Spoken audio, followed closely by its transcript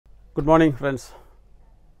Good morning, friends.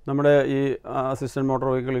 നമ്മുടെ ഈ assistant motor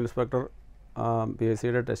vehicle inspector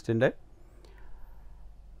PSCയുടെ ടെസ്റ്റിൻ്റെ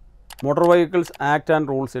motor vehicles act and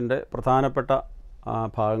റൂൾസിൻ്റെ പ്രധാനപ്പെട്ട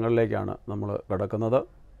ഭാഗങ്ങളിലേക്കാണ് നമ്മൾ കടക്കുന്നത്.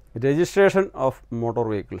 രജിസ്ട്രേഷൻ ഓഫ് മോട്ടോർ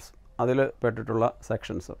വെഹിക്കിൾസ് അതിൽ പെട്ടിട്ടുള്ള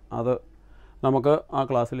സെക്ഷൻസ് അത് നമുക്ക് ആ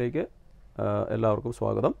ക്ലാസ്സിലേക്ക് എല്ലാവർക്കും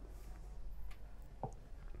സ്വാഗതം.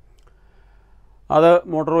 അത്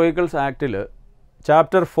മോട്ടോർ വെഹിക്കിൾസ് ആക്റ്റിൽ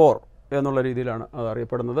ചാപ്റ്റർ 4 എന്നുള്ള രീതിയിലാണ് അത്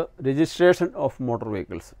അറിയപ്പെടുന്നത്. രജിസ്ട്രേഷൻ ഓഫ് മോട്ടോർ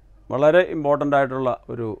വെഹിക്കിൾസ് വളരെ ഇമ്പോർട്ടൻ്റ് ആയിട്ടുള്ള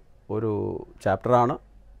ഒരു ചാപ്റ്ററാണ്.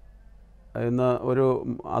 ഇന്ന് ഒരു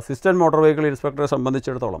അസിസ്റ്റൻറ്റ് മോട്ടോർ വെഹിക്കിൾ ഇൻസ്പെക്ടറെ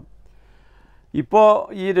സംബന്ധിച്ചിടത്തോളം ഇപ്പോൾ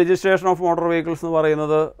ഈ രജിസ്ട്രേഷൻ ഓഫ് മോട്ടോർ വെഹിക്കിൾസ് എന്ന്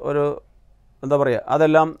പറയുന്നത് എന്താ പറയുക,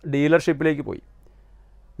 അതെല്ലാം ഡീലർഷിപ്പിലേക്ക് പോയി.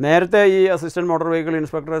 നേരത്തെ ഈ അസിസ്റ്റൻറ്റ് മോട്ടോർ വെഹിക്കിൾ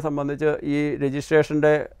ഇൻസ്പെക്ടറെ സംബന്ധിച്ച് ഈ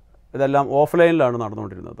രജിസ്ട്രേഷൻ്റെ ഇതെല്ലാം ഓഫ്ലൈനിലാണ്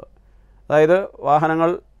നടന്നുകൊണ്ടിരുന്നത്. അതായത്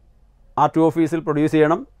വാഹനങ്ങൾ RTO ഓഫീസിൽ പ്രൊഡ്യൂസ്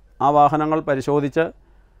ചെയ്യണം, ആ വാഹനങ്ങൾ പരിശോധിച്ച്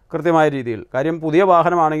കൃത്യമായ രീതിയിൽ, കാര്യം പുതിയ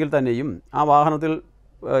വാഹനമാണെങ്കിൽ തന്നെയും ആ വാഹനത്തിൽ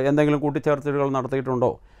എന്തെങ്കിലും കൂട്ടിച്ചേർച്ചകൾ നടത്തിയിട്ടുണ്ടോ,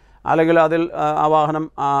 അല്ലെങ്കിൽ അതിൽ ആ വാഹനം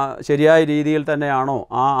ശരിയായ രീതിയിൽ തന്നെയാണോ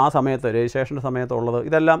ആ സമയത്ത് രജിസ്ട്രേഷൻ്റെ സമയത്തുള്ളത്,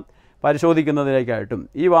 ഇതെല്ലാം പരിശോധിക്കുന്നതിലേക്കായിട്ടും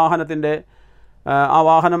ഈ വാഹനത്തിൻ്റെ ആ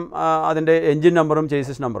വാഹനം അതിൻ്റെ എൻജിൻ നമ്പറും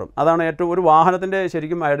ചേസിസ് നമ്പറും, അതാണ് ഏറ്റവും ഒരു വാഹനത്തിൻ്റെ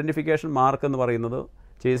ശരിക്കും ഐഡൻറ്റിഫിക്കേഷൻ മാർക്ക് എന്ന് പറയുന്നത്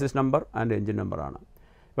ചേസിസ് നമ്പർ ആൻഡ് എൻജിൻ നമ്പറാണ്.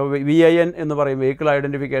 ഇപ്പോൾ VIN എന്ന് പറയും, വെഹിക്കിൾ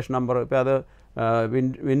ഐഡൻറ്റിഫിക്കേഷൻ നമ്പർ. ഇപ്പോൾ അത്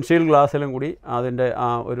വിൻഷീൽഡ് ഗ്ലാസ്സിലും കൂടി അതിൻ്റെ ആ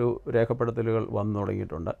ഒരു രേഖപ്പെടുത്തലുകൾ വന്നു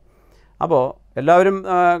തുടങ്ങിയിട്ടുണ്ട്. അപ്പോൾ എല്ലാവരും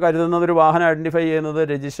കരുതുന്നത് ഒരു വാഹനം ഐഡൻറ്റിഫൈ ചെയ്യുന്നത്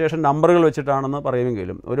രജിസ്ട്രേഷൻ നമ്പറുകൾ വെച്ചിട്ടാണെന്ന്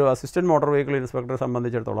പറയുമെങ്കിലും ഒരു അസിസ്റ്റൻറ്റ് മോട്ടോർ വെഹിക്കിൾ ഇൻസ്പെക്ടറെ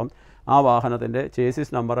സംബന്ധിച്ചിടത്തോളം ആ വാഹനത്തിൻ്റെ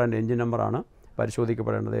ചേസിസ് നമ്പർ ആൻഡ് എൻജിൻ നമ്പറാണ്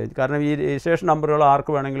പരിശോധിക്കപ്പെടേണ്ടത്. കാരണം ഈ രജിസ്ട്രേഷൻ നമ്പറുകൾ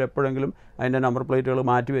ആർക്ക് വേണമെങ്കിലും എപ്പോഴെങ്കിലും അതിൻ്റെ നമ്പർ പ്ലേറ്റുകൾ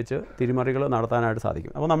മാറ്റിവെച്ച് തിരിമറികൾ നടത്താനായിട്ട്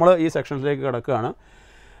സാധിക്കും. അപ്പോൾ നമ്മൾ ഈ സെക്ഷനിലേക്ക് കിടക്കുകയാണ്.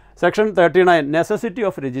 Section 39 necessity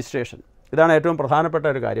of registration. ഇതാണ് ഏറ്റവും പ്രധാനപ്പെട്ട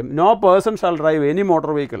ഒരു കാര്യം. No person shall drive any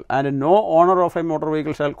motor vehicle and no owner of A motor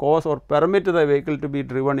vehicle shall cos or permit the vehicle to B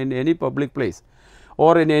driven in any public place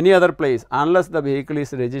or in any other place unless the vehicle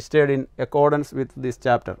is registered in accordance with this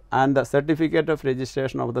chapter and the certificate of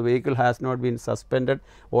registration of the vehicle has not been suspended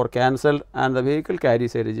or cancelled and the vehicle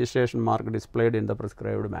carries a registration mark displayed in the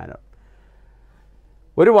prescribed manner.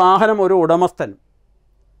 ഒരു വാഹനം ഒരു ഉടമസ്ഥൻ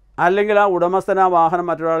അല്ലെങ്കിൽ ആ ഉടമസ്ഥൻ ആ വാഹനം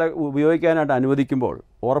മറ്റൊരാളെ ഉപയോഗിക്കാനായിട്ട് അനുവദിക്കുമ്പോൾ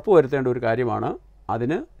ഉറപ്പുവരുത്തേണ്ട ഒരു കാര്യമാണ്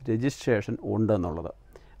അതിന് രജിസ്ട്രേഷൻ ഉണ്ടെന്നുള്ളത്.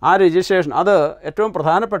 ആ രജിസ്ട്രേഷൻ അത് ഏറ്റവും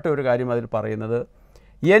പ്രധാനപ്പെട്ട ഒരു കാര്യം അതിൽ പറയുന്നത്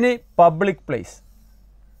എനി പബ്ലിക് പ്ലേസ്.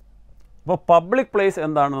 അപ്പോൾ പബ്ലിക് പ്ലേസ്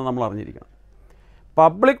എന്താണെന്ന് നമ്മൾ അറിഞ്ഞിരിക്കണം.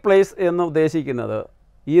 പബ്ലിക് പ്ലേസ് എന്ന് ഉദ്ദേശിക്കുന്നത്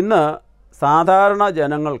ഇന്ന് സാധാരണ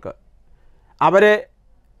ജനങ്ങൾക്ക് അവരെ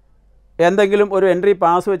എന്തെങ്കിലും ഒരു എൻട്രി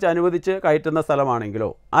പാസ് വെച്ച് അനുവദിച്ച് കയറ്റുന്ന സ്ഥലമാണെങ്കിലോ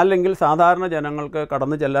അല്ലെങ്കിൽ സാധാരണ ജനങ്ങൾക്ക്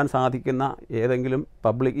കടന്നു ചെല്ലാൻ സാധിക്കുന്ന ഏതെങ്കിലും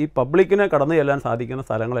ഈ പബ്ലിക്കിന് കടന്നു ചെല്ലാൻ സാധിക്കുന്ന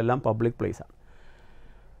സ്ഥലങ്ങളെല്ലാം പബ്ലിക് പ്ലേസാണ്.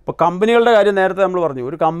 ഇപ്പോൾ കമ്പനികളുടെ കാര്യം നേരത്തെ നമ്മൾ പറഞ്ഞു.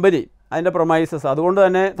 ഒരു കമ്പനി അതിൻ്റെ പ്രൊമൈസസ്, അതുകൊണ്ട്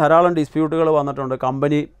തന്നെ ധാരാളം ഡിസ്പ്യൂട്ടുകൾ വന്നിട്ടുണ്ട്.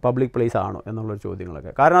 കമ്പനി പബ്ലിക് പ്ലേസ് ആണോ എന്നുള്ളൊരു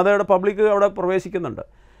ചോദ്യങ്ങളൊക്കെ. കാരണം അതവിടെ പബ്ലിക് അവിടെ പ്രവേശിക്കുന്നുണ്ട്.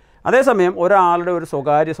 അതേസമയം ഒരാളുടെ ഒരു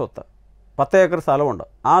സ്വകാര്യ സ്വത്ത് 10 ഏക്കർ സ്ഥലമുണ്ട്.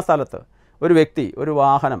 ആ സ്ഥലത്ത് ഒരു വ്യക്തി ഒരു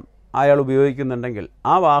വാഹനം അയാൾ ഉപയോഗിക്കുന്നുണ്ടെങ്കിൽ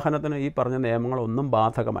ആ വാഹനത്തിന് ഈ പറഞ്ഞ നിയമങ്ങളൊന്നും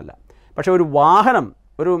ബാധകമല്ല. പക്ഷേ ഒരു വാഹനം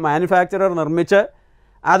ഒരു മാനുഫാക്ചറർ നിർമ്മിച്ച്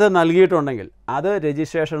അത് നൽകിയിട്ടുണ്ടെങ്കിൽ അത്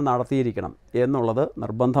രജിസ്ട്രേഷൻ നടത്തിയിരിക്കണം എന്നുള്ളത്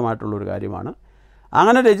നിർബന്ധമായിട്ടുള്ളൊരു കാര്യമാണ്.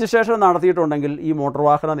 അങ്ങനെ രജിസ്ട്രേഷൻ നടത്തിയിട്ടുണ്ടെങ്കിൽ ഈ മോട്ടോർ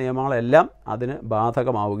വാഹന നിയമങ്ങളെല്ലാം അതിന്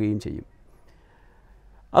ബാധകമാവുകയും ചെയ്യും.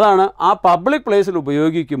 അതാണ് ആ പബ്ലിക് പ്ലേസിൽ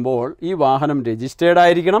ഉപയോഗിക്കുമ്പോൾ ഈ വാഹനം രജിസ്റ്റേർഡ്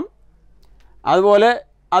ആയിരിക്കണം. അതുപോലെ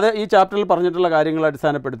അത് ഈ ചാപ്റ്ററിൽ പറഞ്ഞിട്ടുള്ള കാര്യങ്ങൾ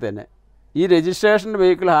അടിസ്ഥാനപ്പെടുത്തി തന്നെ ഈ registration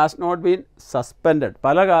vehicle has not been suspended.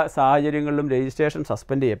 പല സാഹചര്യങ്ങളിലും രജിസ്ട്രേഷൻ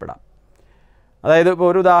സസ്പെൻഡ് ചെയ്യപ്പെടാം. അതായത് ഇപ്പോൾ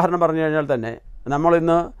ഒരു ഉദാഹരണം പറഞ്ഞു കഴിഞ്ഞാൽ തന്നെ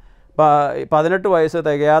നമ്മളിന്ന് 18 വയസ്സ്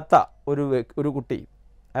തികയാത്ത ഒരു കുട്ടി,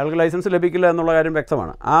 അയാൾക്ക് ലൈസൻസ് ലഭിക്കില്ല എന്നുള്ള കാര്യം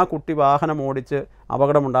വ്യക്തമാണ്. ആ കുട്ടി വാഹനം ഓടിച്ച്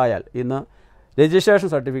അപകടമുണ്ടായാൽ ഇന്ന് രജിസ്ട്രേഷൻ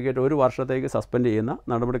സർട്ടിഫിക്കറ്റ് 1 വർഷത്തേക്ക് സസ്പെൻഡ് ചെയ്യുന്ന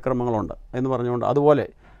നടപടിക്രമങ്ങളുണ്ട് എന്ന് പറഞ്ഞുകൊണ്ട്, അതുപോലെ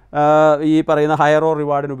ഈ പറയുന്ന ഹയർ ഓർ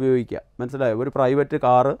റിവാർഡിന് ഉപയോഗിക്കുക, മനസ്സിലായോ, ഒരു പ്രൈവറ്റ്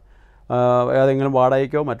കാറ് ഏതെങ്കിലും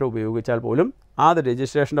വാടകയ്ക്കോ മറ്റോ ഉപയോഗിച്ചാൽ പോലും അത്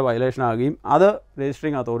രജിസ്ട്രേഷൻ്റെ വയലേഷൻ ആകുകയും അത്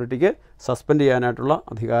രജിസ്ട്രിങ് അതോറിറ്റിക്ക് സസ്പെൻഡ് ചെയ്യാനായിട്ടുള്ള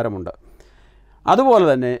അധികാരമുണ്ട്. അതുപോലെ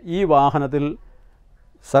തന്നെ ഈ വാഹനത്തിൽ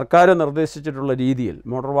സർക്കാർ നിർദ്ദേശിച്ചിട്ടുള്ള രീതിയിൽ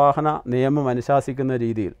മോട്ടോർ വാഹന നിയമം അനുശാസിക്കുന്ന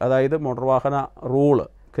രീതിയിൽ, അതായത് മോട്ടോർ വാഹന റൂള്,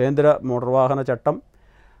 കേന്ദ്ര മോട്ടോർ വാഹന ചട്ടം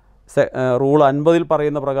റൂൾ 50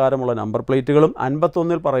 പറയുന്ന പ്രകാരമുള്ള നമ്പർ പ്ലേറ്റുകളും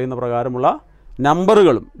 51 പറയുന്ന പ്രകാരമുള്ള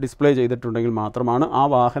നമ്പറുകളും ഡിസ്പ്ലേ ചെയ്തിട്ടുണ്ടെങ്കിൽ മാത്രമാണ് ആ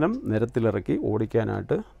വാഹനം നിരത്തിലിറക്കി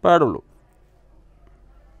ഓടിക്കാനായിട്ട് പാടുള്ളൂ.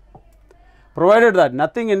 Provided that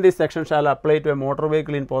nothing in this section shall apply to a motor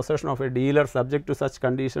vehicle in possession of a dealer subject to such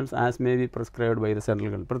conditions as may be prescribed by the central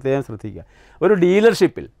government. പ്രത്യേകം ശ്രദ്ധിക്കുക, ഒരു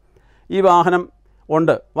ഡീലർഷിപ്പിൽ ഈ വാഹനം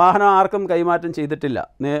ഉണ്ട്. വാഹനം ആർക്കും കൈമാറ്റം ചെയ്തിട്ടില്ല,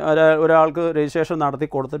 ഒരാൾക്ക് രജിസ്ട്രേഷൻ നടത്തി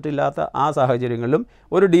കൊടുത്തിട്ടില്ലാത്ത ആ സാഹചര്യങ്ങളിലും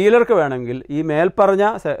ഒരു ഡീലർക്ക് വേണമെങ്കിൽ ഈ മേൽപ്പറഞ്ഞ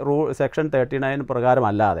സെക്ഷൻ 39 പ്രകാരം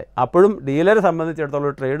അല്ലാതെ അപ്പോഴും ഡീലറെ സംബന്ധിച്ചിടത്തോളം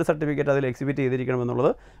ഒരു ട്രേഡ് സർട്ടിഫിക്കറ്റ് അതിൽ എക്സിബിറ്റ്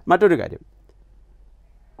ചെയ്തിരിക്കണമെന്നുള്ളത് മറ്റൊരു കാര്യം.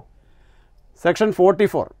 Section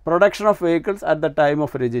 44 production of vehicles at the time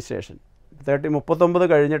of registration. 39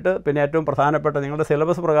 കഴിഞ്ഞിട്ട് പിന്നെ ഏറ്റവും പ്രധാനപ്പെട്ട നിങ്ങളുടെ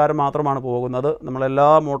സിലബസ് പ്രകാരം മാത്രമാണ് പോകുന്നത്. നമ്മളെല്ലാ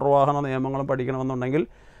മോട്ടോർ വാഹന നിയമങ്ങളും പഠിക്കണമെന്നുണ്ടെങ്കിൽ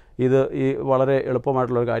ഇത് വളരെ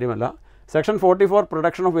എളുപ്പമായിട്ടുള്ളൊരു കാര്യമല്ല. Section 44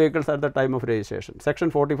 production of vehicles at the time of registration. Section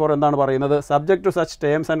 44 എന്താണ് പറയുന്നത്? Subject to such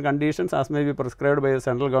terms and conditions as may be prescribed by the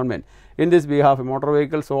central government in this behalf motor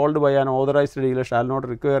vehicle sold by an authorised dealer shall not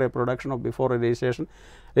require A production of before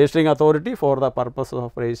registering authority for the purpose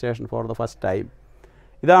of registration for the first time.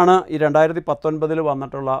 ഇതാണ് ഈ 2019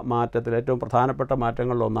 വന്നിട്ടുള്ള മാറ്റത്തിൽ ഏറ്റവും പ്രധാനപ്പെട്ട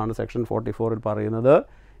മാറ്റങ്ങളിലൊന്നാണ് section 44 പറയുന്നത്.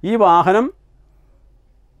 ഈ വാഹനം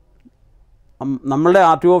നമ്മളുടെ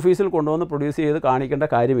RTO ഓഫീസിൽ കൊണ്ടുവന്ന് പ്രൊഡ്യൂസ് ചെയ്ത് കാണിക്കേണ്ട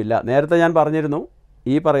കാര്യമില്ല. നേരത്തെ ഞാൻ പറഞ്ഞിരുന്നു,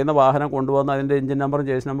 ഈ പറയുന്ന വാഹനം കൊണ്ടുവന്ന് അതിൻ്റെ എഞ്ചിൻ നമ്പറും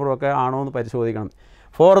ചേസ് നമ്പറും ഒക്കെ ആണോ എന്ന് പരിശോധിക്കണം.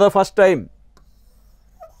 ഫോർ ദ ഫസ്റ്റ് ടൈം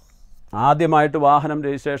ആദ്യമായിട്ട് വാഹനം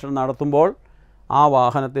രജിസ്ട്രേഷൻ നടത്തുമ്പോൾ ആ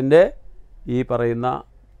വാഹനത്തിൻ്റെ ഈ പറയുന്ന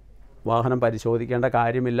വാഹനം പരിശോധിക്കേണ്ട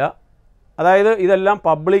കാര്യമില്ല. അതായത് ഇതെല്ലാം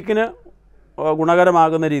പബ്ലിക്കിന്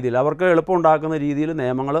ഗുണകരമാകുന്ന രീതിയിൽ, അവർക്ക് എളുപ്പമുണ്ടാക്കുന്ന രീതിയിൽ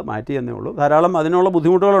നിയമങ്ങൾ മാറ്റി എന്നേ ഉള്ളൂ. ധാരാളം അതിനുള്ള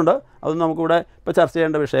ബുദ്ധിമുട്ടുകളുണ്ട്, അതൊന്നും നമുക്കിവിടെ ഇപ്പോൾ ചർച്ച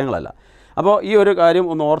ചെയ്യേണ്ട വിഷയങ്ങളല്ല. അപ്പോൾ ഈ ഒരു കാര്യം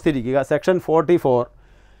ഒന്ന് ഓർത്തിരിക്കുക. സെക്ഷൻ 44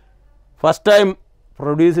 ഫസ്റ്റ് ടൈം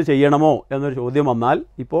പ്രൊഡ്യൂസ് ചെയ്യണമോ എന്നൊരു ചോദ്യം വന്നാൽ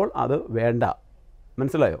ഇപ്പോൾ അത് വേണ്ട.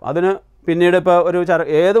 മനസ്സിലായോ? അതിന് പിന്നീട് ഇപ്പോൾ ഒരു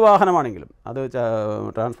ഏത് വാഹനമാണെങ്കിലും, അത്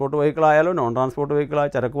ട്രാൻസ്പോർട്ട് വെഹിക്കിളായാലോ നോൺ ട്രാൻസ്പോർട്ട് വെഹിക്കിളായ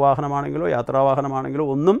ചരക്ക് വാഹനമാണെങ്കിലോ യാത്രാ വാഹനമാണെങ്കിലോ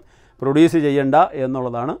ഒന്നും പ്രൊഡ്യൂസ് ചെയ്യേണ്ട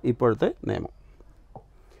എന്നുള്ളതാണ് ഇപ്പോഴത്തെ നിയമം.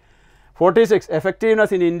 46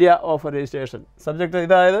 effectiveness in India of registration. Subject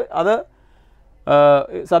ഇതായത് അത്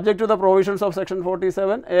subject to the provisions of section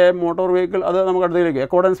 47 A motor vehicle, അത് നമുക്ക് അടുത്തേക്ക്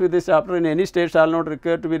accordance with this chapter in any state shall not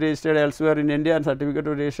require to B registered elsewhere in India and certificate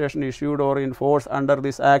of registration issued or in force under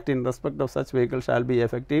this act in respect of such vehicle shall be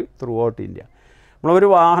effective through out India. നമ്മളൊരു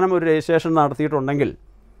വാഹനം ഒരു registration നടത്തിയിട്ടുണ്ടെങ്കിൽ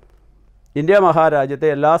India മഹാരാജ്യത്തെ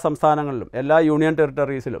എല്ലാ സംസ്ഥാനങ്ങളിലും എല്ലാ union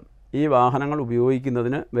ടെറിട്ടറീസിലും ഈ വാഹനങ്ങൾ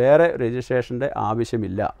ഉപയോഗിക്കുന്നതിന് വേറെ രജിസ്ട്രേഷൻ്റെ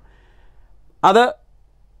ആവശ്യമില്ല. അത്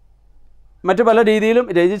മറ്റു പല രീതിയിലും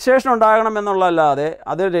രജിസ്ട്രേഷൻ ഉണ്ടാകണം എന്നുള്ളതല്ലാതെ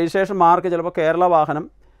അത് രജിസ്ട്രേഷൻ മാർക്ക് ചിലപ്പോൾ കേരള വാഹനം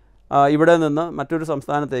ഇവിടെ നിന്ന് മറ്റൊരു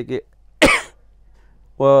സംസ്ഥാനത്തേക്ക്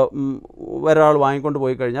ഒരാൾ വാങ്ങിക്കൊണ്ട്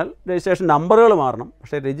പോയി കഴിഞ്ഞാൽ രജിസ്ട്രേഷൻ നമ്പറുകൾ മാറണം.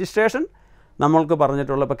 പക്ഷേ രജിസ്ട്രേഷൻ നമ്മൾക്ക്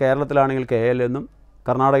പറഞ്ഞിട്ടുള്ള ഇപ്പോൾ കേരളത്തിലാണെങ്കിൽ KL എന്നും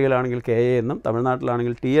കർണാടകയിലാണെങ്കിൽ KA എന്നും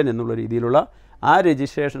തമിഴ്നാട്ടിലാണെങ്കിൽ TN എന്നുള്ള രീതിയിലുള്ള ആ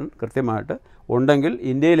രജിസ്ട്രേഷൻ കൃത്യമായിട്ട് ഉണ്ടെങ്കിൽ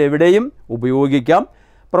ഇന്ത്യയിൽ എവിടെയും ഉപയോഗിക്കാം,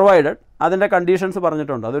 പ്രൊവൈഡഡ് അതിൻ്റെ കണ്ടീഷൻസ്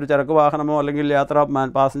പറഞ്ഞിട്ടുണ്ട്. അതൊരു ചരക്ക് വാഹനമോ അല്ലെങ്കിൽ യാത്രാ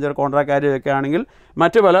പാസഞ്ചർ കോൺട്രാക്ട് കാര്യമൊക്കെ ആണെങ്കിൽ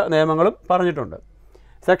മറ്റു പല നിയമങ്ങളും പറഞ്ഞിട്ടുണ്ട്.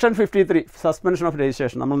 Section 53 suspension of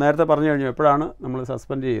registration. നമ്മൾ നേരത്തെ പറഞ്ഞു കഴിഞ്ഞു എപ്പോഴാണ് നമ്മൾ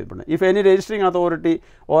സസ്പെൻഡ് ചെയ്യപ്പെടുന്നത്. If any registering authority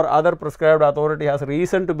or other prescribed authority has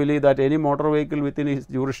reason to believe that any motor vehicle within his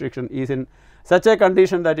jurisdiction is in such a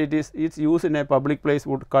condition that its use in a public place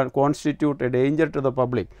would constitute a danger to the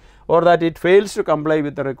public or that it fails to comply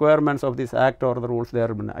with the requirements of this act or the rules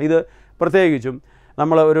therein. ഇത് പ്രത്യേകിച്ചും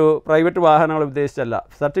നമ്മൾ ഒരു private വാഹനങ്ങൾ ഉദ്ദേശിച്ചല്ല,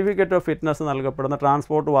 certificate of fitness നൽകപ്പെടുന്ന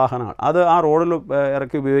transport വാഹനങ്ങൾ അത് ആ റോഡിൽ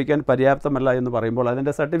ഇറക്കി ഉപയോഗിക്കാൻ പര്യാപ്തമല്ല എന്ന് പറയുമ്പോൾ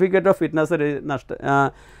അതിൻ്റെ സർട്ടിഫിക്കറ്റ് ഓഫ് ഫിറ്റ്നസ്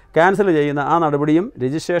ക്യാൻസൽ ചെയ്യുന്ന ആ നടപടിയും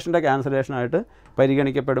രജിസ്ട്രേഷൻ്റെ ക്യാൻസലേഷനായിട്ട്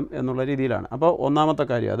പരിഗണിക്കപ്പെടും എന്നുള്ള രീതിയിലാണ്. അപ്പോൾ ഒന്നാമത്തെ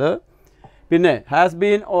കാര്യം അത്. പിന്നെ has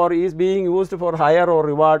been or is being used for higher or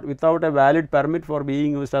reward without A valid permit for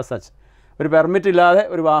being used as such. ഒരു പെർമിറ്റ് ഇല്ലാതെ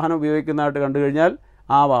ഒരു വാഹനം ഉപയോഗിക്കുന്നതായിട്ട് കണ്ടു കഴിഞ്ഞാൽ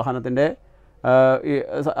ആ വാഹനത്തിൻ്റെ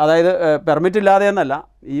അതായത് പെർമിറ്റ് ഇല്ലാതെ എന്നല്ല,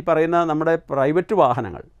 ഈ പറയുന്ന നമ്മുടെ പ്രൈവറ്റ്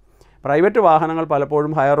വാഹനങ്ങൾ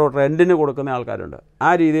പലപ്പോഴും ഹയർ ഓർ റെൻറ്റിന് കൊടുക്കുന്ന ആൾക്കാരുണ്ട്.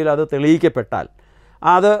 ആ രീതിയിൽ അത് തെളിയിക്കപ്പെട്ടാൽ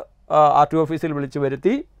അത് RTO ഓഫീസിൽ വിളിച്ചു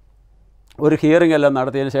വരുത്തി ഒരു ഹിയറിംഗ് എല്ലാം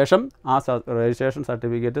നടത്തിയതിന് ശേഷം ആ രജിസ്ട്രേഷൻ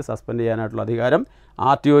സർട്ടിഫിക്കറ്റ് സസ്പെൻഡ് ചെയ്യാനായിട്ടുള്ള അധികാരം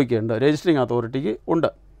RTOയ്ക്ക് ഉണ്ട്, രജിസ്ട്രിംഗ് അതോറിറ്റിക്ക് ഉണ്ട്.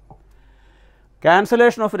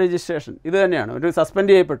 ക്യാൻസലേഷൻ ഓഫ് രജിസ്ട്രേഷൻ ഇത് തന്നെയാണ്. ഒരു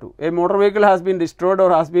സസ്പെൻഡ് ചെയ്യപ്പെട്ടു, A motor vehicle has been destroyed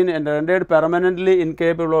or has been rendered permanently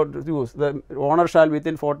incapable of use the owner shall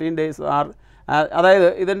within 14 days R. അതായത്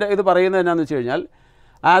ഇത് പറയുന്നത് എന്നാന്ന് വെച്ച് കഴിഞ്ഞാൽ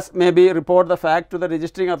as may be report the fact to the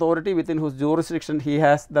registering authority within whose jurisdiction he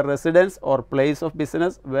has the residence or place of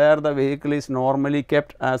business where the vehicle is normally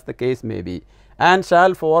kept as the case may be and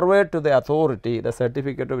shall forward to the authority the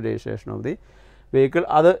certificate of registration of the vehicle.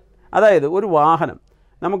 അതായത് ഒരു വാഹനം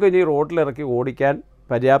നമുക്ക് ഇനി റോഡിലിറക്കി ഓടിക്കാൻ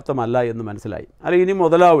പര്യാപ്തമല്ല എന്ന് മനസ്സിലായി, അല്ലെങ്കിൽ ഇനി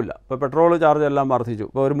മുതലാവില്ല. ഇപ്പോൾ പെട്രോൾ ചാർജ് എല്ലാം വർദ്ധിച്ചു.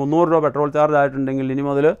 ഇപ്പോൾ ഒരു 300 രൂപ പെട്രോൾ ചാർജ് ആയിട്ടുണ്ടെങ്കിൽ ഇനി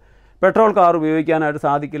മുതൽ പെട്രോൾ കാർ ഉപയോഗിക്കാനായിട്ട്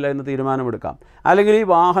സാധിക്കില്ല എന്ന് തീരുമാനമെടുക്കാം. അല്ലെങ്കിൽ ഈ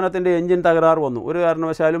വാഹനത്തിൻ്റെ എൻജിൻ തകരാറ് വന്നു, ഒരു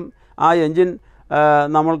കാരണവശാലും ആ എൻജിൻ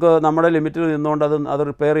നമ്മൾക്ക് നമ്മുടെ ലിമിറ്റിൽ നിന്നുകൊണ്ട് അത്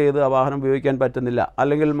റിപ്പയർ ചെയ്ത് ആ വാഹനം ഉപയോഗിക്കാൻ പറ്റുന്നില്ല,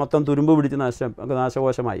 അല്ലെങ്കിൽ മൊത്തം തുരുമ്പ് പിടിച്ച്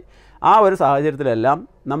നാശകോശമായി. ആ ഒരു സാഹചര്യത്തിലെല്ലാം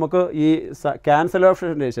നമുക്ക് ഈ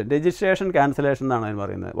രജിസ്ട്രേഷൻ ക്യാൻസലേഷൻ എന്നാണ് അതിന്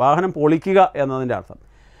പറയുന്നത്. വാഹനം പൊളിക്കുക എന്നതിൻ്റെ അർത്ഥം.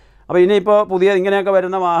 അപ്പോൾ ഇനിയിപ്പോൾ ഇങ്ങനെയൊക്കെ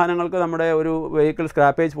വരുന്ന വാഹനങ്ങൾക്ക് നമ്മുടെ ഒരു വെഹിക്കിൾ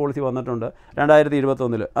സ്ക്രാപ്പേജ് പോളിസി വന്നിട്ടുണ്ട്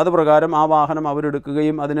 2021. അത് പ്രകാരം ആ വാഹനം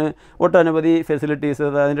അവരെടുക്കുകയും അതിന് ഒട്ടനവധി ഫെസിലിറ്റീസ്,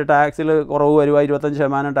 അതിൻ്റെ ടാക്സിൽ കുറവ് വരിക,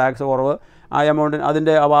 25% ടാക്സ് കുറവ്, ആ എമൗണ്ടിന്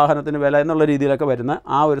അതിൻ്റെ ആ വാഹനത്തിന് വില എന്നുള്ള രീതിയിലൊക്കെ വരുന്ന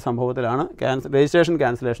ആ ഒരു സംഭവത്തിലാണ് രജിസ്ട്രേഷൻ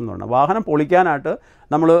ക്യാൻസലേഷൻ എന്ന് പറയുന്നത്. വാഹനം പൊളിക്കാനായിട്ട്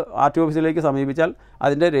നമ്മൾ RT ഓഫീസിലേക്ക് സമീപിച്ചാൽ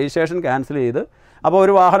അതിൻ്റെ രജിസ്ട്രേഷൻ ക്യാൻസൽ ചെയ്ത്, അപ്പോൾ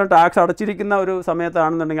ഒരു വാഹനം ടാക്സ് അടച്ചിരിക്കുന്ന ഒരു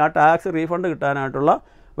സമയത്താണെന്നുണ്ടെങ്കിൽ ആ ടാക്സ് റീഫണ്ട് കിട്ടാനായിട്ടുള്ള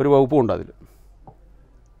ഒരു വകുപ്പുണ്ട് അതിൽ.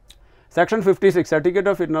 Section 56 certificate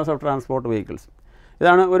of fitness of transport vehicles.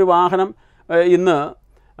 ഇതാണ് ഒരു വാഹനം ഇന്ന്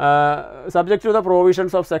subject to the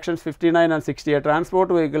provisions of sections 59 and 60, a transport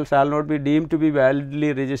vehicle shall not be deemed to be validly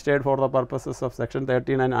registered for the purposes of section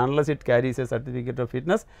 39 unless it carries a certificate of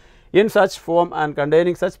fitness in such form and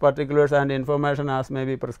containing such particulars and information as may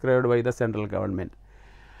be prescribed by the central government.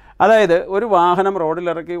 അതായത് ഒരു വാഹനം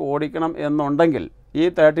റോഡിലിറക്കി ഓടിക്കണം എന്നുണ്ടെങ്കിൽ ഈ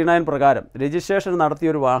 39 പ്രകാരം registration നടത്തിയ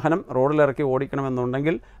ഒരു വാഹനം റോഡിലിറക്കി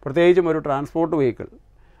ഓടിക്കണമെന്നുണ്ടെങ്കിൽ, പ്രത്യേകിച്ചും ഒരു ട്രാൻസ്പോർട്ട് വെഹിക്കിൾ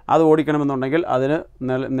അത് ഓടിക്കണമെന്നുണ്ടെങ്കിൽ അതിന്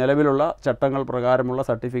നിലവിലുള്ള ചട്ടങ്ങൾ പ്രകാരമുള്ള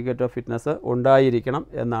സർട്ടിഫിക്കറ്റ് ഓഫ് ഫിറ്റ്നസ് ഉണ്ടായിരിക്കണം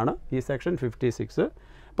എന്നാണ് ഈ സെക്ഷൻ 56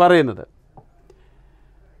 പറയുന്നത്.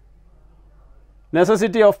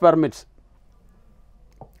 Necessity of permits.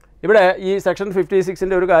 ഇവിടെ ഈ സെക്ഷൻ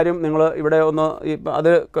 56ൻ്റെ ഒരു കാര്യം നിങ്ങൾ ഇവിടെ ഒന്ന് അത്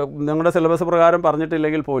നിങ്ങളുടെ സിലബസ് പ്രകാരം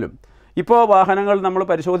പറഞ്ഞിട്ടില്ലെങ്കിൽ പോലും ഇപ്പോൾ വാഹനങ്ങൾ നമ്മൾ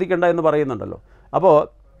പരിശോധിക്കേണ്ട എന്ന് പറയുന്നുണ്ടല്ലോ. അപ്പോൾ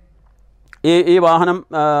ഈ വാഹനം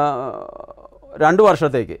 2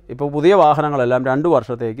 വർഷത്തേക്ക്, ഇപ്പോൾ പുതിയ വാഹനങ്ങളെല്ലാം 2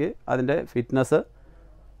 വർഷത്തേക്ക് അതിൻ്റെ ഫിറ്റ്നസ്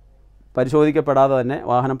പരിശോധിക്കപ്പെടാതെ തന്നെ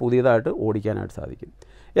വാഹനം പുതിയതായിട്ട് ഓടിക്കാനായിട്ട് സാധിക്കും.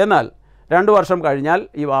 എന്നാൽ 2 വർഷം കഴിഞ്ഞാൽ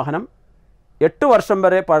ഈ വാഹനം 8 വർഷം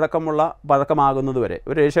വരെ പഴക്കമാകുന്നത് വരെ,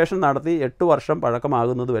 ഒരു രജിസ്ട്രേഷൻ നടത്തി 8 വർഷം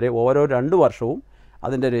പഴക്കമാകുന്നത് വരെ ഓരോ 2 വർഷവും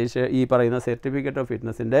അതിൻ്റെ ഈ പറയുന്ന സർട്ടിഫിക്കറ്റ് ഓഫ്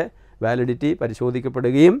ഫിറ്റ്നസിൻ്റെ വാലിഡിറ്റി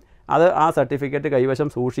പരിശോധിക്കപ്പെടുകയും അത് ആ സർട്ടിഫിക്കറ്റ് കൈവശം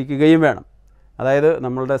സൂക്ഷിക്കുകയും വേണം. അതായത്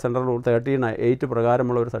നമ്മളുടെ സെൻട്രൽ റൂൾ 38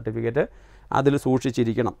 പ്രകാരമുള്ള ഒരു സർട്ടിഫിക്കറ്റ് അതിൽ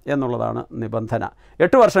സൂക്ഷിച്ചിരിക്കണം എന്നുള്ളതാണ് നിബന്ധന.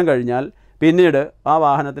 8 വർഷം കഴിഞ്ഞാൽ പിന്നീട് ആ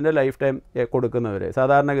വാഹനത്തിൻ്റെ ലൈഫ് ടൈം കൊടുക്കുന്നവരെ,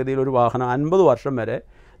 സാധാരണഗതിയിൽ ഒരു വാഹനം 50 വർഷം വരെ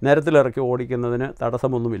നിരത്തിലിറക്കി ഓടിക്കുന്നതിന്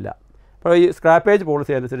തടസ്സമൊന്നുമില്ല. അപ്പോൾ ഈ സ്ക്രാപ്പേജ്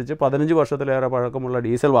പോളിസി അനുസരിച്ച് 15 വർഷത്തിലേറെ പഴക്കമുള്ള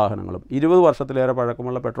ഡീസൽ വാഹനങ്ങളും 20 വർഷത്തിലേറെ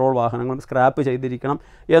പഴക്കമുള്ള പെട്രോൾ വാഹനങ്ങളും സ്ക്രാപ്പ് ചെയ്തിരിക്കണം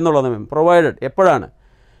എന്നുള്ളതും പ്രൊവൈഡഡ് എപ്പോഴാണ്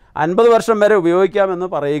 50 വർഷം വരെ ഉപയോഗിക്കാമെന്ന്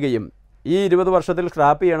പറയുകയും ഈ 20 വർഷത്തിൽ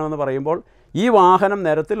സ്ക്രാപ്പ് ചെയ്യണമെന്ന് പറയുമ്പോൾ ഈ വാഹനം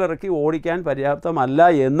നിരത്തിലിറക്കി ഓടിക്കാൻ പര്യാപ്തമല്ല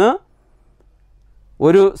എന്ന്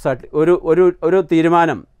ഒരു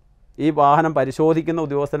തീരുമാനം ഈ വാഹനം പരിശോധിക്കുന്ന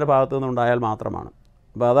ഉദ്യോഗസ്ഥൻ്റെ ഭാഗത്തു നിന്നുണ്ടായാൽ മാത്രമാണ്.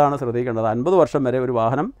 അപ്പോൾ അതാണ് ശ്രദ്ധിക്കേണ്ടത്. 50 വർഷം വരെ ഒരു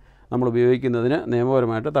വാഹനം നമ്മൾ ഉപയോഗിക്കുന്നതിന്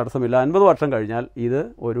നിയമപരമായിട്ട് തടസ്സമില്ല. 50 വർഷം കഴിഞ്ഞാൽ ഇത്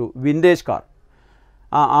ഒരു വിൻറ്റേജ് കാർ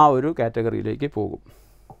ആ ഒരു കാറ്റഗറിയിലേക്ക് പോകും.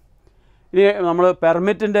 ഇനി നമ്മൾ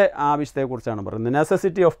പെർമിറ്റിൻ്റെ ആവശ്യത്തെക്കുറിച്ചാണ് പറയുന്നത്.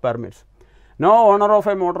 Necessity of permits. No owner of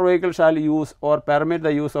a motor vehicle shall use or permit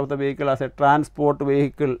the use of the vehicle as a transport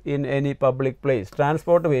vehicle in any public place.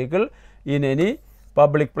 Transport vehicle in any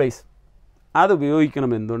public place. അത്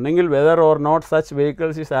ഉപയോഗിക്കണമെന്നുണ്ടെങ്കിൽ whether or not such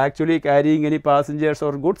vehicles is actually carrying any passengers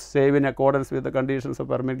or goods save in accordance with the conditions of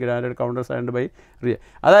permit granted countersigned by RIA.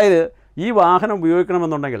 അതായത് ഈ വാഹനം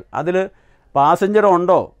ഉപയോഗിക്കണമെന്നുണ്ടെങ്കിൽ അതിൽ passenger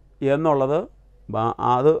ഉണ്ടോ എന്നുള്ളത്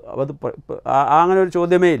അങ്ങനെ ഒരു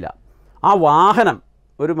ചോദ്യമേ ഇല്ല. ആ വാഹനം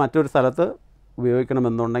മറ്റൊരു സ്ഥലത്ത്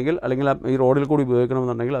ഉപയോഗിക്കണമെന്നുണ്ടെങ്കിൽ, അല്ലെങ്കിൽ ഈ റോഡിൽ കൂടി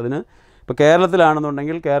ഉപയോഗിക്കണമെന്നുണ്ടെങ്കിൽ അതിന് ഇപ്പോൾ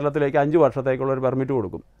കേരളത്തിലാണെന്നുണ്ടെങ്കിൽ കേരളത്തിലേക്ക് 5 വർഷത്തേക്കുള്ള ഒരു പെർമിറ്റ്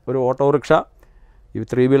കൊടുക്കും. ഒരു ഓട്ടോറിക്ഷ, ഈ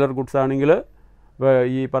 3 വീലർ ഗുഡ്സ് ആണെങ്കിൽ,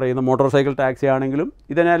 ഈ പറയുന്ന മോട്ടോർ സൈക്കിൾ ടാക്സി ആണെങ്കിലും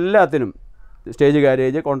ഇതിനെല്ലാത്തിനും സ്റ്റേജ്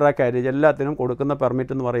കാരേജ്, കോൺട്രാക്ട് കാരേജ് എല്ലാത്തിനും കൊടുക്കുന്ന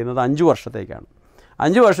പെർമിറ്റ് എന്ന് പറയുന്നത് 5 വർഷത്തേക്കാണ്.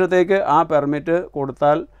 5 വർഷത്തേക്ക് ആ പെർമിറ്റ്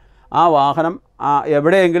കൊടുത്താൽ ആ വാഹനം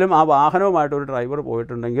എവിടെയെങ്കിലും ആ വാഹനവുമായിട്ടൊരു ഡ്രൈവർ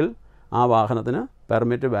പോയിട്ടുണ്ടെങ്കിൽ ആ വാഹനത്തിന്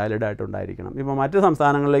പെർമിറ്റ് വാലിഡ് ആയിട്ടുണ്ടായിരിക്കണം. ഇപ്പോൾ മറ്റ്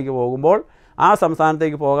സംസ്ഥാനങ്ങളിലേക്ക് പോകുമ്പോൾ ആ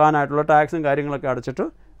സംസ്ഥാനത്തേക്ക് പോകാനായിട്ടുള്ള ടാക്സും കാര്യങ്ങളൊക്കെ അടച്ചിട്ട്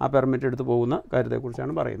ആ പെർമിറ്റ് എടുത്ത് പോകുന്ന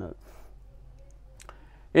കാര്യത്തെക്കുറിച്ചാണ് പറയുന്നത്.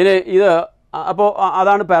 ഇനി അപ്പോൾ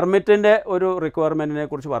അതാണ് പെർമിറ്റിൻ്റെ ഒരു റിക്വയർമെൻറ്റിനെ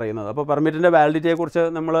കുറിച്ച് പറയുന്നത്. അപ്പോൾ പെർമിറ്റിൻ്റെ വാലിഡിറ്റിയെക്കുറിച്ച്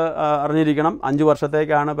നമ്മൾ അറിഞ്ഞിരിക്കണം. 5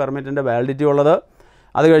 വർഷത്തേക്കാണ് പെർമിറ്റിൻ്റെ വാലിഡിറ്റി ഉള്ളത്.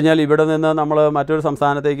 അത് കഴിഞ്ഞാൽ ഇവിടെ നിന്ന് നമ്മൾ മറ്റൊരു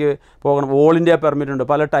സംസ്ഥാനത്തേക്ക് പോകണം. ഓൾ ഇന്ത്യ പെർമിറ്റ് ഉണ്ട്,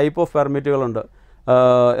 പല ടൈപ്പ് ഓഫ് പെർമിറ്റുകളുണ്ട്.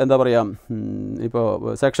 എന്താ പറയുക, ഇപ്പോൾ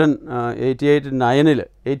സെക്ഷൻ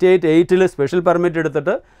 88(9) സ്പെഷ്യൽ പെർമിറ്റ്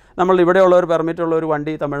എടുത്തിട്ട് നമ്മൾ ഇവിടെയുള്ള ഒരു പെർമിറ്റുള്ള ഒരു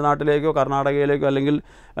വണ്ടി തമിഴ്നാട്ടിലേക്കോ കർണാടകയിലേക്കോ അല്ലെങ്കിൽ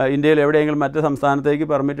ഇന്ത്യയിൽ എവിടെയെങ്കിലും മറ്റ് സംസ്ഥാനത്തേക്ക്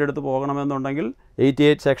പെർമിറ്റ് എടുത്ത് പോകണമെന്നുണ്ടെങ്കിൽ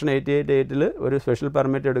സെക്ഷൻ 88(8) ഒരു സ്പെഷ്യൽ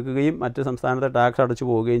പെർമിറ്റ് എടുക്കുകയും മറ്റ് സംസ്ഥാനത്തെ ടാക്സ് അടച്ചു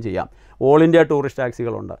പോവുകയും ചെയ്യാം. All India tourist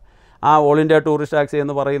ടാക്സികളുണ്ട്. ആ ഓൾ ഇന്ത്യ ടൂറിസ്റ്റ് ടാക്സി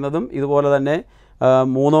എന്ന് പറയുന്നതും ഇതുപോലെ തന്നെ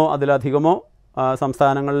 3 അതിലധികമോ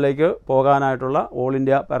സംസ്ഥാനങ്ങളിലേക്ക് പോകാനായിട്ടുള്ള ഓൾ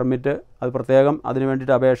ഇന്ത്യ പെർമിറ്റ്, അത് പ്രത്യേകം അതിന്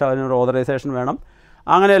വേണ്ടിയിട്ട് അപേക്ഷ, അതിനൊരു ഓതറൈസേഷൻ വേണം.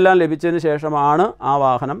 അങ്ങനെയെല്ലാം ലഭിച്ചതിന് ശേഷമാണ് ആ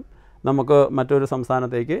വാഹനം നമുക്ക് മറ്റൊരു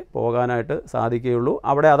സംസ്ഥാനത്തേക്ക് പോകാനായിട്ട് സാധിക്കുകയുള്ളൂ.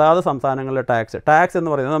 അവിടെ അതാത് സംസ്ഥാനങ്ങളിലെ ടാക്സ് എന്ന്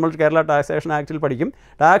പറയുന്നത് നമ്മൾ കേരള ടാക്സേഷൻ ആക്റ്റിൽ പഠിക്കും.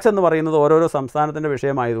 ടാക്സ് എന്ന് പറയുന്നത് ഓരോരോ സംസ്ഥാനത്തിൻ്റെ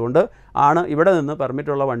വിഷയമായതുകൊണ്ട് ആണ് ഇവിടെ നിന്ന്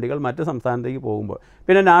പെർമിറ്റുള്ള വണ്ടികൾ മറ്റ് സംസ്ഥാനത്തേക്ക് പോകുമ്പോൾ.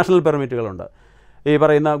 പിന്നെ നാഷണൽ പെർമിറ്റുകളുണ്ട്. ഈ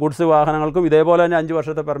പറയുന്ന ഗുഡ്സ് വാഹനങ്ങൾക്കും ഇതേപോലെ തന്നെ 5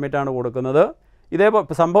 വർഷത്തെ പെർമിറ്റാണ് കൊടുക്കുന്നത്.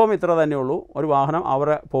 സംഭവം ഇത്ര തന്നെയുള്ളൂ. ഒരു വാഹനം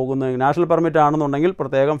അവരെ പോകുന്ന നാഷണൽ പെർമിറ്റ് ആണെന്നുണ്ടെങ്കിൽ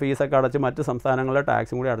പ്രത്യേകം ഫീസൊക്കെ അടച്ച് മറ്റ് സംസ്ഥാനങ്ങളിലെ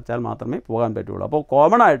ടാക്സും കൂടി അടച്ചാൽ മാത്രമേ പോകാൻ പറ്റുള്ളൂ. അപ്പോൾ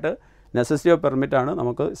കോമൺ ആയിട്ട് നെസസിറ്റി ഓഫ് പെർമിറ്റാണ്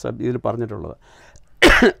നമുക്ക് ഇതിൽ പറഞ്ഞിട്ടുള്ളത്.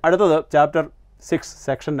 അടുത്തത് ചാപ്റ്റർ 6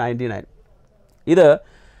 സെക്ഷൻ 99. ഇത്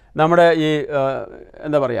നമ്മുടെ ഈ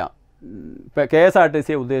എന്താ പറയുക, KSRTC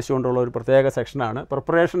ഉദ്ദേശിച്ചുകൊണ്ടുള്ള ഒരു പ്രത്യേക സെക്ഷനാണ്.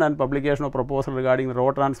 Preparation and publication of proposal regarding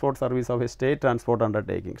road transport service of A state transport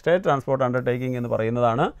undertaking. State transport undertaking എന്ന്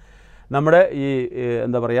പറയുന്നതാണ് നമ്മുടെ ഈ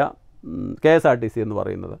എന്താ പറയുക KSRTC എന്ന്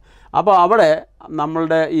പറയുന്നത്. അപ്പോൾ അവിടെ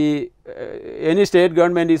നമ്മളുടെ ഈ any state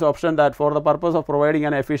government is option that for the purpose of providing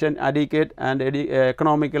an efficient, adequate and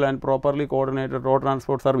economical and properly coordinated road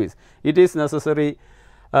transport service, it is necessary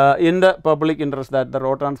in the public interest that the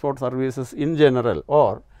road transport services in general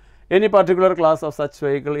or any particular class of such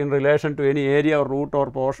vehicle in relation to any area or route or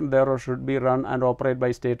portion thereof should be run and operated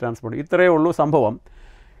by state transport. ഇത്രയേ ഉള്ളൂ സംഭവം.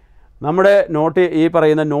 നമ്മുടെ ഈ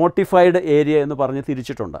പറയുന്ന notified area എന്ന് പറഞ്ഞ്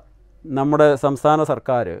തിരിച്ചിട്ടുണ്ട്. നമ്മുടെ സംസ്ഥാന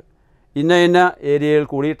സർക്കാർ ഇന്ന ഏരിയയിൽ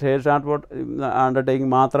കൂടി സ്റ്റേറ്റ് ട്രാൻസ്പോർട്ട്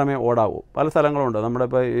അണ്ടർടേക്കിംഗ് മാത്രമേ ഓടാവൂ. പല സ്ഥലങ്ങളുണ്ട്. നമ്മുടെ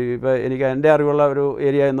ഇപ്പോൾ എനിക്ക് എൻ്റെ അറിവുള്ള ഒരു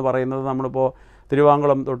ഏരിയ എന്ന് പറയുന്നത് നമ്മളിപ്പോൾ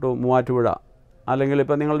തിരുവാങ്കുളം തൊട്ട് മൂവാറ്റുപുഴ, അല്ലെങ്കിൽ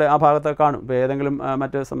ഇപ്പോൾ നിങ്ങളുടെ ആ ഭാഗത്തൊക്കെ കാണും. ഇപ്പോൾ ഏതെങ്കിലും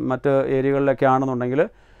മറ്റ് ഏരിയകളിലൊക്കെ ആണെന്നുണ്ടെങ്കിൽ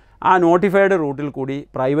ആ നോട്ടിഫൈഡ് റൂട്ടിൽ കൂടി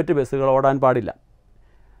പ്രൈവറ്റ് ബസ്സുകൾ ഓടാൻ പാടില്ല.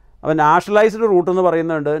 അപ്പോൾ നാഷണലൈസ്ഡ് റൂട്ട് എന്ന്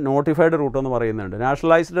പറയുന്നുണ്ട്, നോട്ടിഫൈഡ് റൂട്ട് എന്ന് പറയുന്നുണ്ട്.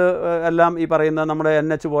 നാഷണലൈസ്ഡ് എല്ലാം ഈ പറയുന്ന നമ്മുടെ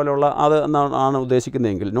NH പോലെയുള്ള അത് എന്നാണ്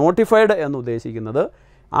ഉദ്ദേശിക്കുന്നതെങ്കിൽ, നോട്ടിഫൈഡ് എന്ന് ഉദ്ദേശിക്കുന്നത്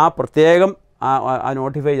ആ പ്രത്യേകം ആ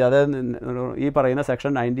നോട്ടിഫൈ, അതായത് ഈ പറയുന്ന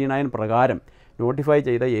സെക്ഷൻ 99 പ്രകാരം നോട്ടിഫൈ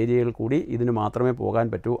ചെയ്ത ഏരിയയിൽ കൂടി ഇതിന് മാത്രമേ പോകാൻ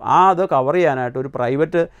പറ്റൂ. അത് കവർ ചെയ്യാനായിട്ട് ഒരു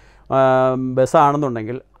പ്രൈവറ്റ്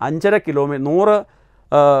ബസ്സാണെന്നുണ്ടെങ്കിൽ 5.5 കിലോമീറ്റർ 100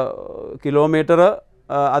 കിലോമീറ്റർ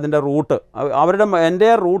അതിൻ്റെ റൂട്ട്, അവരുടെ എൻ്റെ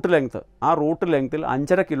റൂട്ട് ലെങ്ത്ത്, ആ റൂട്ട് ലെങ്ത്തിൽ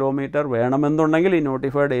 5.5 കിലോമീറ്റർ വേണമെന്നുണ്ടെങ്കിൽ ഈ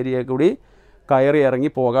നോട്ടിഫൈഡ് ഏരിയയിൽ കൂടി കയറി ഇറങ്ങി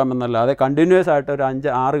പോകാമെന്നല്ലാതെ കണ്ടിന്യൂസ് ആയിട്ട് ഒരു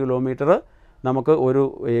 5-6 കിലോമീറ്റർ നമുക്ക് ഒരു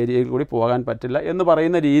ഏരിയയിൽ കൂടി പോകാൻ പറ്റില്ല എന്ന്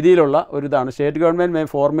പറയുന്ന രീതിയിലുള്ള ഒരു ഇതാണ്. State government may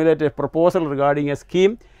formulate A proposal regarding A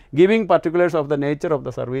scheme giving particulars of the nature of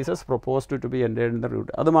the services proposed to B entered in the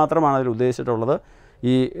root. അത് മാത്രമാണ് അതിൽ ഉദ്ദേശിച്ചിട്ടുള്ളത്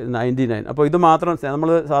ഈ 99. അപ്പോൾ ഇത് മാത്രം നമ്മൾ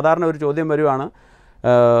സാധാരണ ഒരു ചോദ്യം വരുവാണ്,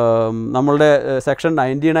 നമ്മളുടെ സെക്ഷൻ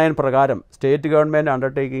 99 പ്രകാരം സ്റ്റേറ്റ് ഗവൺമെൻറ്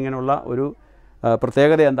അണ്ടർടേക്കിങ്ങിനുള്ള ഒരു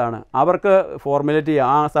പ്രത്യേകത എന്താണ്? അവർക്ക് ഫോർമുലേറ്റ്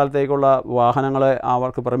ആ സ്ഥലത്തേക്കുള്ള വാഹനങ്ങളെ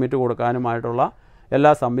അവർക്ക് പെർമിറ്റ് കൊടുക്കാനുമായിട്ടുള്ള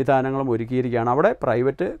എല്ലാ സംവിധാനങ്ങളും ഒരുക്കിയിരിക്കുകയാണ്. അവിടെ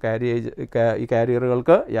പ്രൈവറ്റ്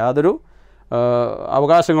കാരിയറുകൾക്ക് യാതൊരു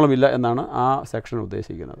അവകാശങ്ങളുമില്ല എന്നാണ് ആ സെക്ഷൻ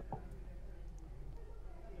ഉദ്ദേശിക്കുന്നത്.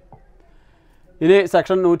 ഇനി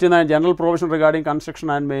section 109 general provision regarding construction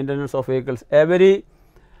and maintenance of vehicles. Every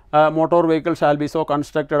motor vehicle shall be so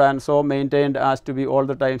constructed and so maintained as to be all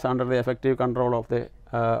the times under the effective control of the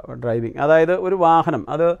driving. അതായത് ഒരു വാഹനം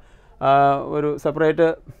അത് ഒരു separate,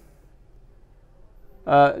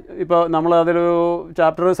 ഇപ്പോൾ നമ്മൾ അതിലൊരു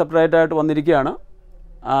chapter separate ആയിട്ട് വന്നിരിക്കുകയാണ്.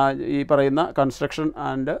 ഈ പറയുന്ന construction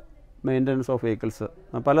and maintenance of vehicles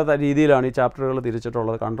പല രീതിയിലാണ് ഈ ചാപ്റ്ററുകൾ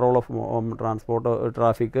തിരിച്ചിട്ടുള്ളത്. കൺട്രോൾ ഓഫ് ട്രാൻസ്പോർട്ട്,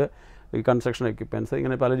 ട്രാഫിക്, ഈ കൺസ്ട്രക്ഷൻ എക്യുപ്മെൻറ്റ്സ്,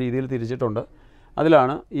 ഇങ്ങനെ പല രീതിയിൽ തിരിച്ചിട്ടുണ്ട്.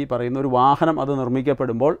 അതിലാണ് ഈ പറയുന്ന ഒരു വാഹനം അത്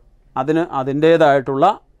നിർമ്മിക്കപ്പെടുമ്പോൾ അതിന് അതിൻ്റേതായിട്ടുള്ള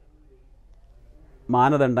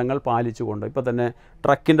മാനദണ്ഡങ്ങൾ പാലിച്ചുകൊണ്ട്, ഇപ്പോൾ തന്നെ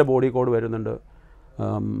ട്രക്കിൻ്റെ ബോഡി കോഡ് വരുന്നുണ്ട്,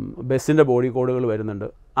 ബസ്സിൻ്റെ ബോഡി കോഡുകൾ വരുന്നുണ്ട്.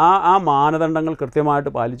 ആ മാനദണ്ഡങ്ങൾ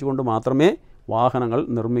കൃത്യമായിട്ട് പാലിച്ചുകൊണ്ട് മാത്രമേ വാഹനങ്ങൾ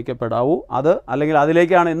നിർമ്മിക്കപ്പെടാവൂ. അത് അല്ലെങ്കിൽ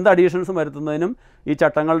അതിലേക്കാണ് എന്ത് അഡീഷൻസും വരുത്തുന്നതിനും ഈ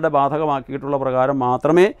ചട്ടങ്ങളുടെ ബാധകമാക്കിയിട്ടുള്ള പ്രകാരം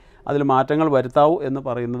മാത്രമേ അതിൽ മാറ്റങ്ങൾ വരുത്താവൂ എന്ന്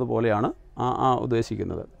പറയുന്നത് പോലെയാണ്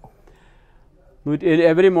ഉദ്ദേശിക്കുന്നത്.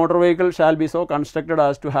 Every motor vehicle shall be so constructed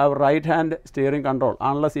as to have right hand steering control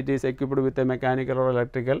unless it is equipped with a mechanical or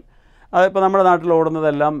electrical. അതിപ്പോൾ നമ്മുടെ നാട്ടിൽ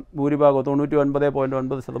ഓടുന്നതെല്ലാം ഭൂരിഭാഗം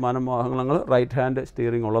 99.9% വാഹനങ്ങൾ റൈറ്റ് ഹാൻഡ്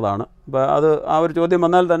സ്റ്റിയറിംഗ് ഉള്ളതാണ്. അപ്പോൾ അത് ആ ഒരു ചോദ്യം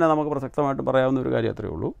വന്നാൽ തന്നെ നമുക്ക് പ്രസക്തമായിട്ട് പറയാവുന്ന ഒരു കാര്യം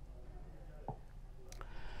അത്രയേ ഉള്ളൂ.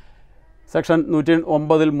 Section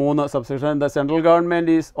 109(3) subsection the central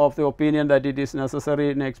government is of the opinion that it is necessary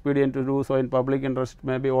in എക്സ്പീഡിയൻറ്റ് to do so in public interest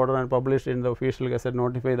may be order and published in the official gazette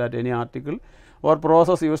notify that any article or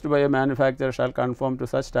process used by A manufacture shall confirm to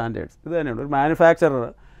such standards. ഇത് തന്നെയാണ് ഒരു manufacturer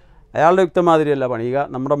അയാളുടെ യുക്തമാതിരിയല്ല പണിയുക.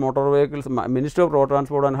 നമ്മുടെ motor vehicles ministry off road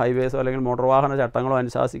transport and ഹൈവേസോ അല്ലെങ്കിൽ motor വാഹന ചട്ടങ്ങളോ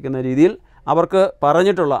അനുശാസിക്കുന്ന രീതിയിൽ അവർക്ക്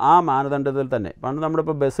പറഞ്ഞിട്ടുള്ള ആ മാനദണ്ഡത്തിൽ തന്നെ. പണ്ട്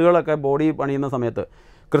നമ്മളിപ്പോൾ ബസ്സുകളൊക്കെ ബോഡി പണിയുന്ന സമയത്ത്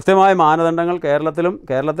കൃത്യമായ മാനദണ്ഡങ്ങൾ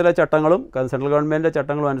കേരളത്തിലെ ചട്ടങ്ങളും സെൻട്രൽ ഗവൺമെൻറ്റിൻ്റെ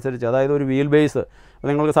ചട്ടങ്ങളും അനുസരിച്ച്, അതായത് ഒരു വീൽ ബേസ്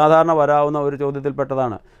നിങ്ങൾക്ക് സാധാരണ വരാവുന്ന ഒരു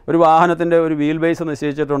ചോദ്യത്തിൽപ്പെട്ടതാണ്. ഒരു വാഹനത്തിൻ്റെ ഒരു വീൽ ബേസ്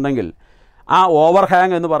നിശ്ചയിച്ചിട്ടുണ്ടെങ്കിൽ ആ ഓവർ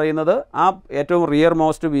ഹാങ് എന്ന് പറയുന്നത് ആ ഏറ്റവും റിയർ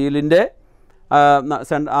മോസ്റ്റ് വീലിൻ്റെ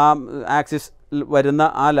ആ ആക്സിസ് വരുന്ന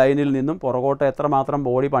ആ ലൈനിൽ നിന്നും പുറകോട്ട് എത്രമാത്രം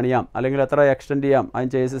ബോഡി പണിയാം, അല്ലെങ്കിൽ എത്ര എക്സ്റ്റെൻഡ് ചെയ്യാം,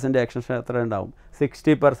 അതിന് ചേസിൻ്റെ എക്സ്റ്റൻഷൻ എത്ര ഉണ്ടാവും,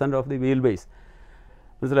 60% ഓഫ് ദി വീൽ ബേസ്.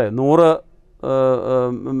 മനസ്സിലായി? 100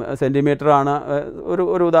 സെൻറ്റിമീറ്ററാണ്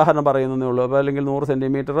ഒരു ഉദാഹരണം പറയുന്നതേ ഉള്ളൂ. അപ്പോൾ അല്ലെങ്കിൽ 100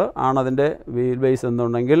 സെൻറ്റിമീറ്റർ ആണ് അതിൻ്റെ വീൽ ബേസ്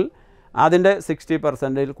എന്നുണ്ടെങ്കിൽ അതിൻ്റെ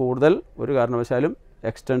 60% കൂടുതൽ ഒരു കാരണവശാലും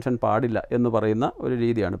എക്സ്റ്റൻഷൻ പാടില്ല എന്ന് പറയുന്ന ഒരു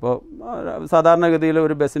രീതിയാണ്. ഇപ്പോൾ സാധാരണഗതിയിൽ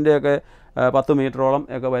ഒരു ബസ്സിൻ്റെയൊക്കെ 10 മീറ്ററോളം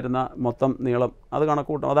ഒക്കെ വരുന്ന മൊത്തം നീളം അത്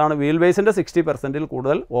കണക്കൂട്ടും. അതാണ് വീൽ ബേസിൻ്റെ 60%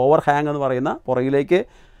 കൂടുതൽ ഓവർ ഹാങ് എന്ന് പറയുന്ന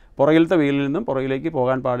പുറകിലത്തെ വീലിൽ നിന്നും പുറകിലേക്ക്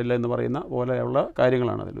പോകാൻ പാടില്ല എന്ന് പറയുന്ന പോലെയുള്ള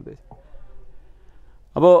കാര്യങ്ങളാണ് അതിൽ ഉദ്ദേശിച്ചത്.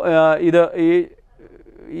 അപ്പോൾ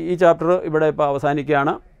ഈ ചാപ്റ്റർ ഇവിടെ ഇപ്പോൾ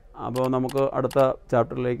അവസാനിക്കുകയാണ്. അപ്പോൾ നമുക്ക് അടുത്ത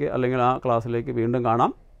ചാപ്റ്ററിലേക്ക് അല്ലെങ്കിൽ ആ ക്ലാസ്സിലേക്ക് വീണ്ടും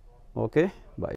കാണാം. ഓക്കെ.